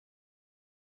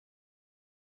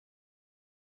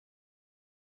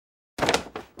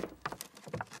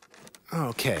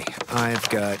Okay, I've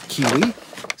got kiwi,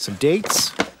 some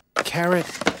dates, carrot,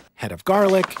 head of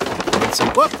garlic, and some...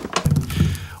 Whoop!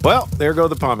 Well, there go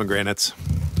the pomegranates.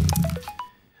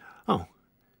 Oh,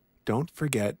 don't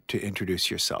forget to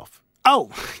introduce yourself.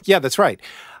 Oh, yeah, that's right.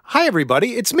 Hi,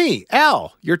 everybody. It's me,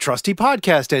 Al, your trusty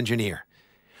podcast engineer.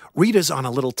 Rita's on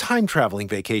a little time-traveling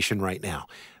vacation right now.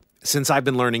 Since I've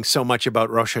been learning so much about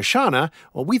Rosh Hashanah,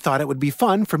 well, we thought it would be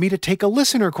fun for me to take a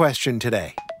listener question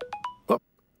today. Oh,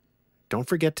 don't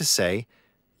forget to say,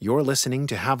 you're listening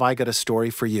to Have I Got a Story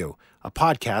for You, a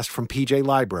podcast from PJ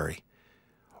Library.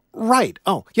 Right.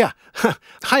 Oh, yeah.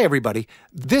 Hi, everybody.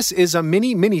 This is a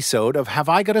mini-sode of Have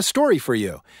I Got a Story for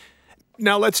You.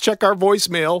 Now let's check our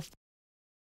voicemail.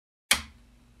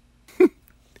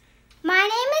 My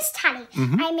name is Tally.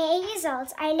 I'm 8 years old.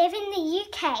 I live in the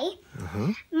UK.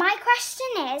 My question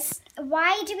is,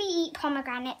 why do we eat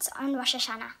pomegranates on Rosh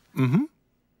Hashanah?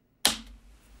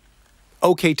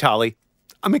 Okay, Tali.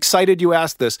 I'm excited you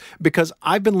asked this because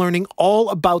I've been learning all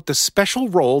about the special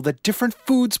role that different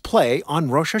foods play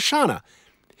on Rosh Hashanah.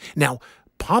 Now,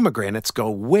 pomegranates go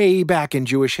way back in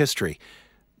Jewish history.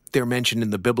 They're mentioned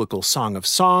in the biblical Song of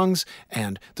Songs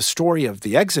and the story of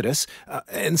the Exodus,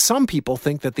 and some people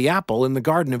think that the apple in the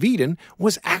Garden of Eden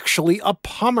was actually a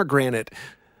pomegranate.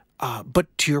 But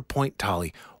to your point,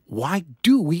 Tali, why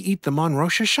do we eat them on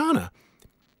Rosh Hashanah?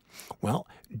 Well,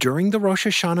 during the Rosh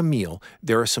Hashanah meal,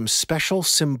 there are some special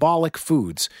symbolic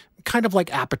foods, kind of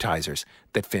like appetizers,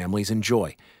 that families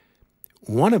enjoy.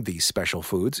 One of these special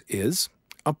foods is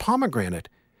a pomegranate.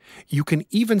 You can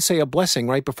even say a blessing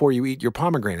right before you eat your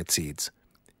pomegranate seeds.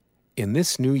 In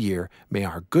this new year, may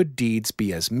our good deeds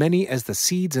be as many as the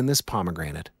seeds in this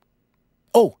pomegranate.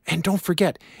 Oh, and don't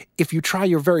forget, if you try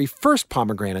your very first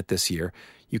pomegranate this year,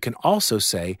 you can also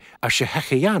say a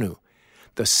Shehecheyanu,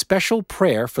 the special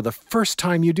prayer for the first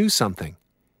time you do something.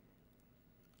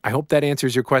 I hope that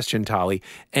answers your question, Tali,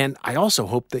 and I also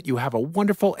hope that you have a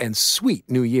wonderful and sweet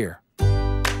new year.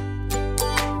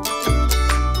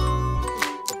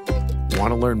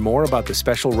 Want to learn more about the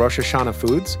special Rosh Hashanah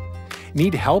foods?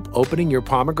 Need help opening your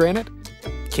pomegranate?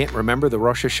 Can't remember the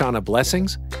Rosh Hashanah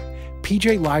blessings?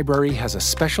 PJ Library has a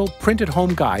special printed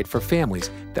home guide for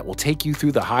families that will take you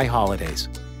through the high holidays.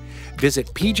 Visit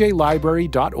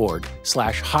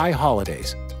pjlibrary.org/high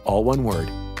holidays, all one word,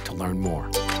 to learn more.